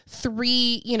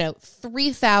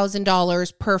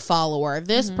 $3,000 per follower.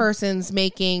 This person's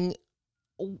making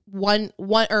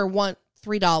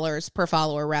 $3 per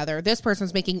follower rather. This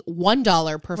person's making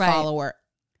 $1 per follower.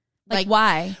 Like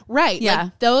why? Right. Yeah.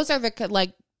 Like those are the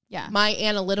like. Yeah. My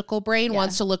analytical brain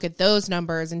wants to look at those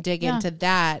numbers and dig into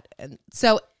that. And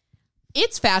so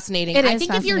it's fascinating. I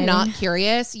think if you're not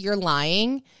curious, you're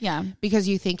lying. Yeah. Because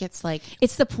you think it's like...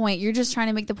 It's the point. You're just trying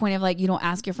to make the point of like, you don't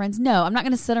ask your friends. No, I'm not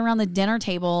going to sit around the dinner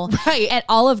table at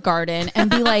Olive Garden and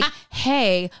be like,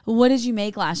 hey, what did you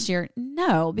make last year?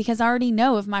 No, because I already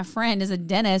know if my friend is a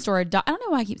dentist or I don't know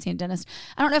why I keep saying dentist.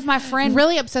 I don't know if my friend...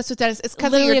 Really obsessed with dentists. It's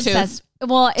because of your tooth.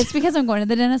 Well, it's because I'm going to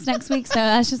the dentist next week. So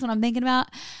that's just what I'm thinking about.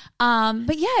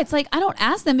 But yeah, it's like, I don't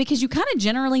ask them because you kind of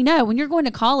generally know when you're going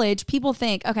to college, people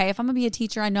think, okay, if I'm gonna be a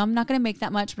teacher, I know I'm not going to make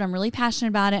that much, but I'm really passionate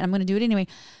about it. And I'm going to do it anyway.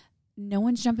 No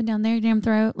one's jumping down their damn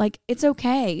throat. Like, it's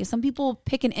okay. Some people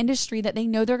pick an industry that they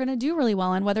know they're going to do really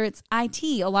well in, whether it's IT.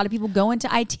 A lot of people go into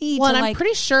IT. Well, and I'm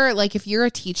pretty sure like if you're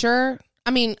a teacher,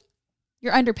 I mean,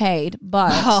 you're underpaid,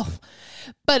 but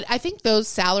but I think those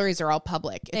salaries are all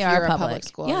public. They are public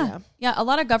school. Yeah. A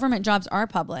lot of government jobs are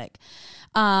public.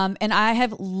 And I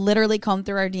have literally combed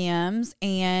through our DMs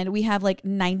and we have like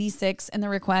 96 in the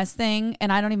request thing.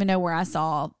 And I don't even know where I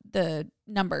saw the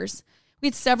numbers. We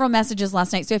had several messages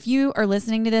last night. So if you are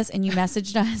listening to this and you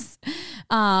messaged us,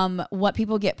 what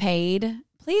people get paid,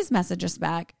 please message us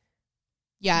back.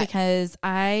 Yeah. Because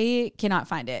I cannot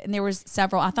find it. And there was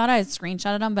several. I thought I had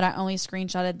screenshotted them, but I only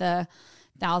screenshotted the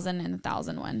 1,000 and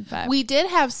 1,000 one. But we did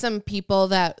have some people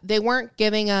that they weren't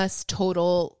giving us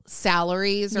total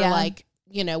salaries or like,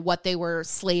 you know, what they were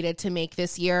slated to make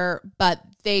this year, but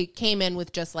they came in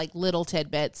with just like little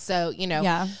tidbits. So, you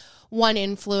know, one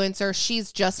influencer,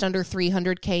 she's just under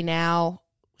 300K now.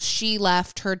 She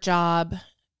left her job.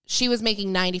 She was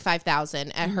making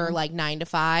 95,000 at her like 9 to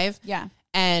 5. Yeah.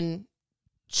 And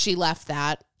she left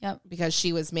that because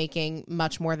she was making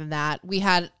much more than that. We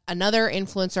had another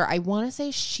influencer. I want to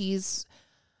say she's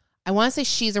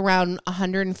around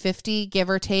 150, give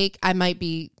or take. I might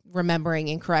be remembering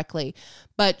incorrectly,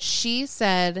 but she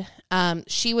said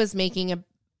she was making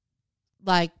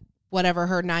whatever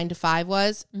her 9 to 5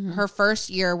 was. Her first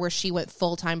year where she went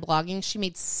full-time blogging, she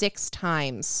made 6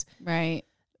 times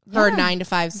her 9 to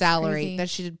 5 salary that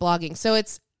she did blogging. So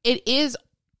it is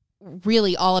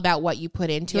really all about what you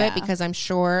put into it, because I'm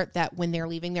sure that when they're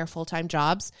leaving their full-time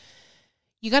jobs,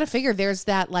 you got to figure there's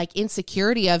that like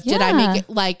insecurity of did I make it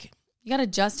like. You got to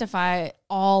justify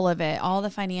all of it, all the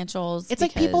financials. It's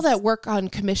like people that work on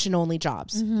commission only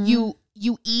jobs. You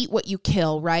eat what you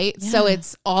kill, right? Yeah. So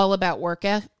it's all about work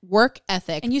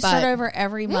ethic. And you start over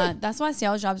every month. That's why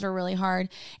sales jobs are really hard.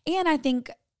 And I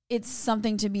think it's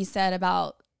something to be said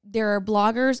about there are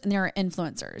bloggers and there are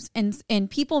influencers. And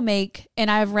people make,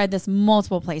 and I've read this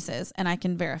multiple places and I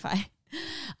can verify.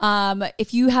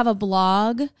 If you have a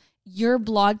blog, your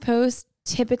blog posts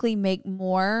typically make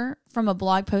more from a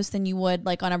blog post than you would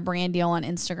like on a brand deal on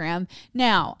Instagram.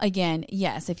 Now, again,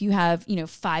 yes, if you have,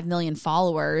 5 million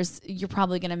followers, you're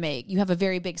probably going to you have a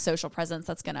very big social presence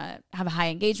that's going to have a high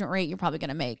engagement rate. You're probably going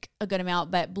to make a good amount,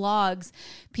 but blogs,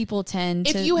 people tend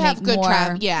to, if you have good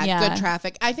traffic, good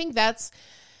traffic. I think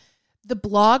the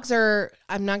blogs are,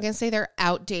 I'm not going to say they're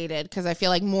outdated because I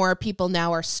feel like more people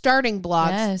now are starting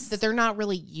blogs that they're not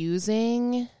really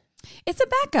using. It's a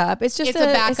backup. It's just a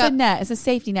backup. It's a net. It's a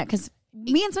safety net. Because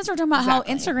me and Spencer were talking about how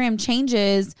Instagram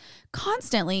changes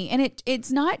constantly, and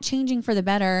it's not changing for the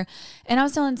better. And I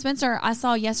was telling Spencer, I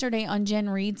saw yesterday on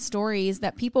Jen Reed's stories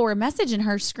that people were messaging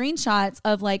her screenshots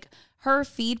of like her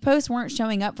feed posts weren't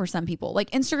showing up for some people. Like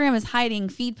Instagram is hiding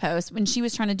feed posts when she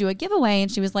was trying to do a giveaway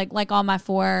and she was like all my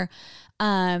 4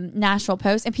 Nashville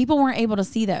posts, and people weren't able to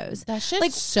see those. That shit's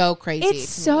like so crazy. It's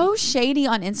so shady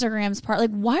on Instagram's part. Like,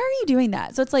 why are you doing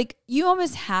that? So it's like you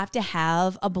almost have to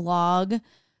have a blog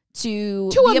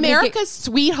to America's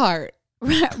sweetheart.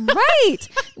 Right.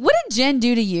 What did Jen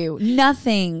do to you?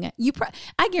 Nothing.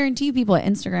 I guarantee you people at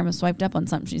Instagram have swiped up on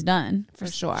something she's done. For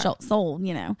sure. Sold,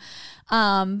 you know.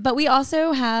 But we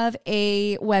also have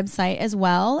a website as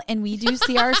well, and we do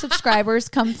see our subscribers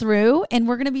come through, and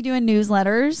we're going to be doing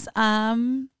newsletters.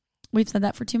 We've said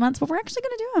that for 2 months, but we're actually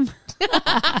going to do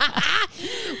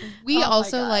them. We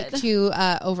also like to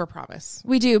overpromise.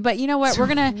 We do, but you know what?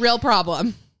 We're going to... Real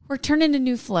problem. We're turning a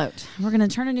new float. We're going to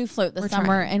turn a new float this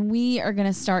summer, and we are going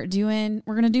to start doing,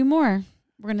 we're going to do more.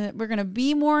 We're going to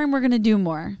be more, and we're going to do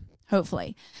more,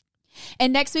 hopefully.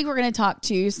 And next week, we're going to talk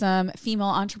to some female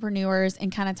entrepreneurs and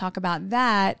kind of talk about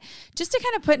that, just to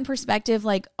kind of put in perspective,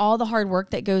 like all the hard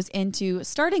work that goes into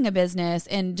starting a business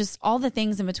and just all the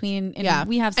things in between. And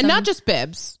we have some, and not just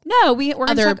Bibs. No, we're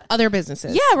going to talk other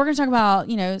businesses. Yeah, we're going to talk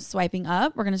about, swiping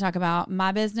up. We're going to talk about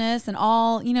my business and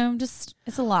all, just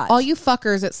it's a lot. All you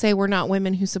fuckers that say we're not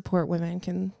women who support women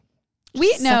can.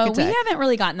 We haven't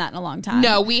really gotten that in a long time.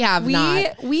 No, we have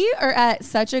not. We are at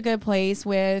such a good place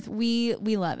with we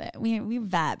love it. We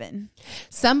vibing.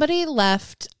 Somebody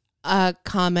left a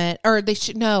comment, or they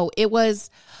should know. It was,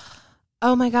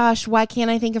 oh my gosh, why can't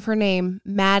I think of her name?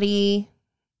 Maddie.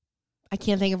 I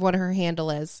can't think of what her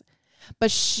handle is,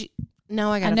 but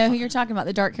I know who you're talking about.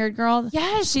 The dark-haired girl.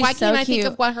 Yes. She's why can't I cute.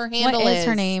 think of what her handle is? What is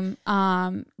her name?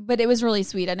 But it was really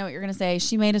sweet. I know what you're going to say.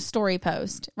 She made a story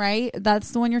post, right?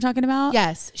 That's the one you're talking about?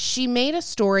 Yes. She made a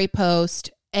story post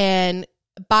and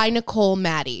by Nicole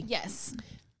Maddie. Yes.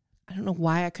 I don't know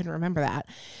why I couldn't remember that.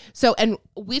 So, and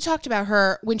we talked about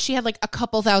her when she had like a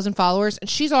couple thousand followers, and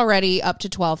she's already up to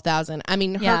 12,000. I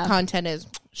mean, her content is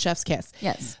chef's kiss.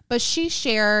 Yes. But she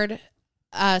shared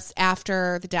us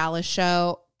after the Dallas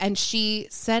show, and she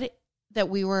said that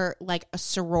we were like a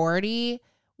sorority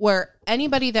where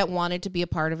anybody that wanted to be a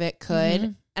part of it could.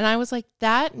 Mm-hmm. And I was like,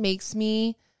 that makes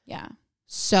me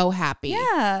so happy.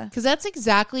 Yeah. Because that's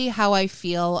exactly how I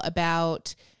feel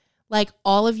about like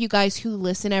all of you guys who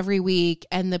listen every week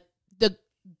and the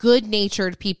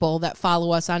good-natured people that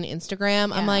follow us on Instagram.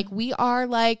 Yeah. I'm like, we are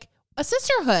like a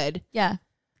sisterhood. Yeah.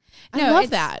 I love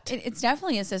that. It's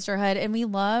definitely a sisterhood, and we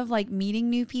love like meeting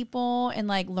new people and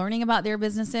like learning about their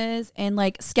businesses. And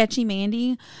like Sketchy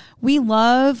Mandy, we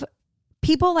love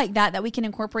people like that we can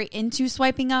incorporate into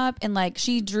Swiping Up. And like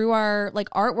she drew our like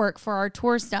artwork for our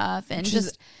tour stuff, and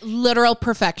just literal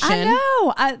perfection. I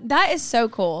know that is so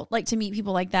cool. Like to meet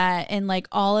people like that, and like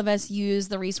all of us use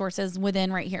the resources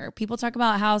within right here. People talk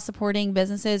about how supporting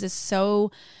businesses is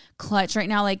so clutch right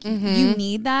now. Like you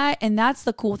need that, and that's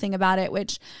the cool thing about it,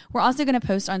 which we're also going to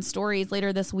post on stories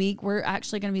later this week. We're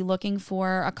actually going to be looking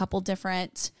for a couple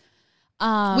different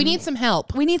we need some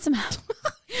help. We're going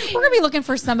to be looking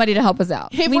for somebody to help us out.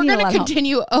 If we're going to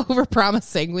continue over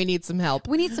promising, we need some help.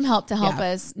 We need some help to help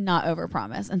us not over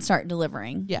promise and start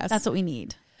delivering. Yes, that's what we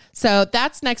need. So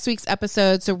that's next week's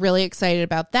episode. So really excited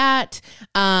about that.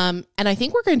 And I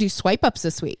think we're going to do swipe ups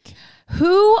this week.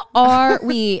 Who are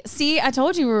we? See, I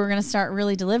told you we were going to start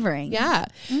really delivering. Yeah.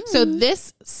 So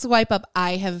this swipe up,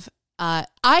 I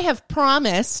have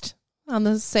promised, on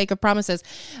the sake of promises,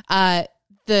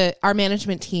 our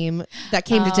management team that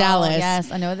came to Dallas.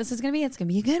 Yes, I know what this is going to be. It's going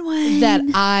to be a good one. That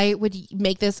I would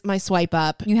make this my swipe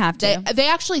up. You have to. They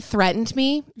actually threatened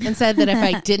me and said that if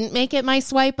I didn't make it my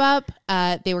swipe up,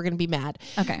 they were going to be mad.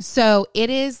 Okay. So it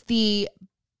is the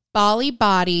Bali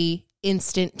Body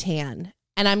Instant Tan.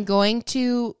 And I'm going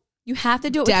to you have to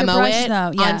do it demo with your brush, it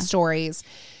though. on stories.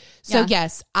 So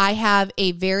yes, I have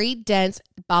a very dense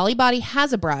Bali Body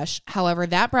has a brush. However,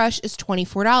 that brush is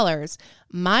 $24.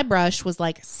 My brush was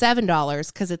like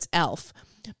 $7 because it's e.l.f.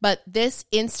 But this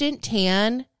Instant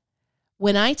Tan,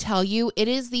 when I tell you, it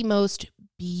is the most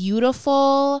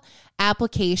beautiful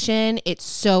application. It's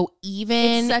so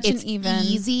even. It's such an even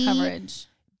easy coverage.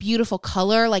 Beautiful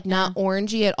color, like not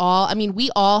orangey at all. I mean,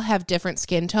 we all have different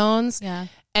skin tones. Yeah.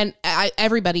 And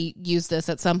everybody used this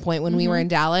at some point when we were in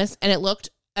Dallas, and it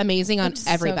looked amazing on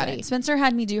everybody. So Spencer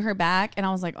had me do her back, and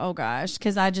I was like, oh gosh,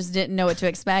 because I just didn't know what to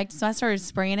expect. So I started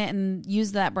spraying it and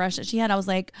used that brush that she had. I was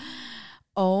like,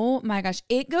 oh my gosh,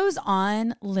 it goes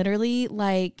on literally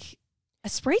like a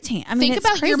spray tan. I mean, think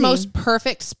about your most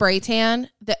perfect spray tan,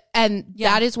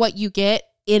 that is what you get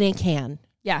in a can.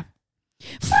 Yeah.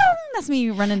 That's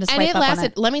me running to swipe and it up lasted. on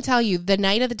it. Let me tell you, the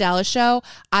night of the Dallas show,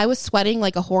 I was sweating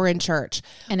like a whore in church,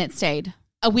 and it stayed.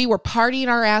 We were partying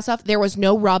our ass off. There was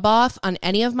no rub off on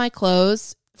any of my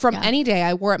clothes from any day.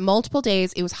 I wore it multiple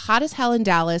days. It was hot as hell in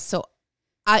Dallas. So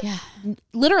I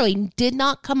literally did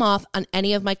not come off on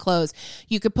any of my clothes.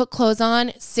 You could put clothes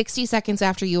on 60 seconds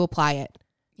after you apply it.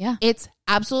 Yeah. It's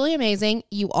absolutely amazing.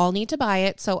 You all need to buy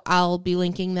it. So I'll be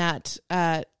linking that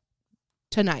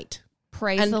tonight.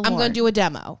 Praise and the Lord. I'm going to do a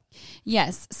demo.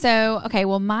 Yes. So, okay.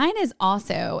 Well, mine is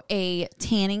also a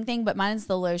tanning thing, but mine is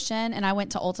the lotion. And I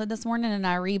went to Ulta this morning and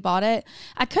I rebought it.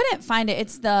 I couldn't find it.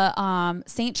 It's the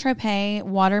Saint Tropez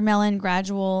Watermelon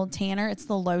Gradual Tanner. It's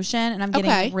the lotion, and I'm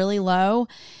getting really low.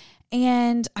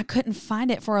 And I couldn't find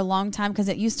it for a long time because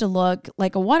it used to look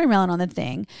like a watermelon on the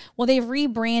thing. Well, they've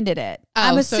rebranded it.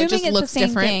 I'm assuming so it just it's looks the same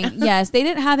different. thing. Yes, they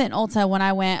didn't have it in Ulta when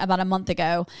I went about a month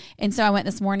ago. And so I went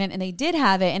this morning and they did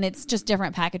have it, and it's just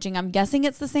different packaging. I'm guessing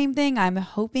it's the same thing. I'm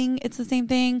hoping it's the same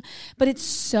thing. But it's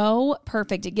so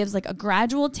perfect. It gives like a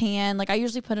gradual tan. Like I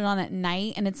usually put it on at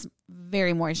night, and it's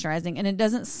very moisturizing, and it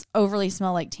doesn't overly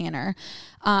smell like tanner.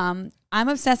 I'm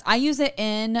obsessed. I use it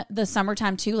in the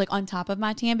summertime too, like on top of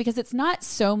my tan, because it's not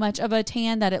so much of a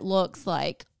tan that it looks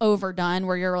like overdone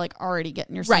where you're like already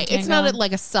getting your Right. tan It's going. not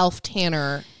like a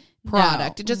self-tanner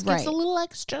product. No, it just gives a little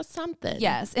extra something.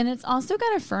 Yes, and it's also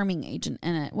got a firming agent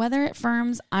in it. Whether it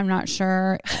firms, I'm not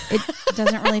sure. It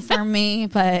doesn't really firm me,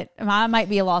 but I might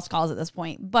be a lost cause at this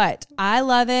point. But I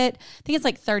love it. I think it's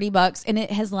like $30, and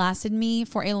it has lasted me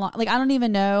for a long. Like I don't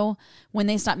even know when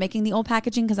they stopped making the old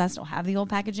packaging because I still have the old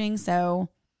packaging. So,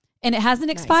 and it hasn't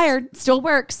expired. Still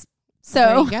works. So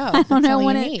There you go. I don't know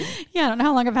when it. need. Yeah, I don't know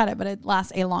how long I've had it, but it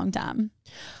lasts a long time.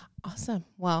 Awesome.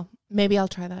 Well, maybe I'll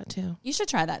try that too. You should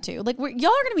try that too. Like y'all are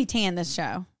going to be tan this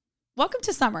show. Welcome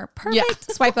to summer.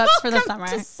 Perfect swipe ups for the summer.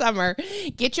 To summer.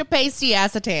 Get your pasty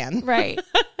ass a tan. Right.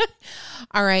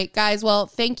 All right, guys. Well,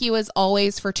 thank you as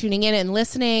always for tuning in and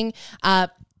listening.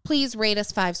 Please rate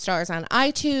us 5 stars on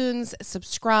iTunes,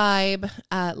 subscribe,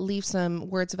 leave some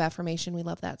words of affirmation. We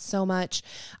love that so much.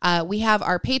 We have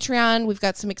our Patreon. We've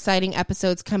got some exciting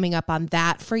episodes coming up on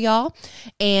that for y'all.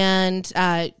 And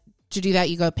to do that,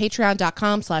 you go to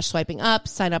patreon.com/swipingup,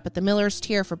 sign up at the Miller's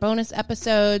tier for bonus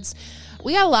episodes.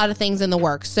 We got a lot of things in the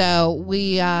works, so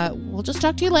we'll just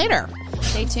talk to you later.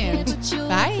 Stay tuned.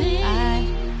 Bye. Bye.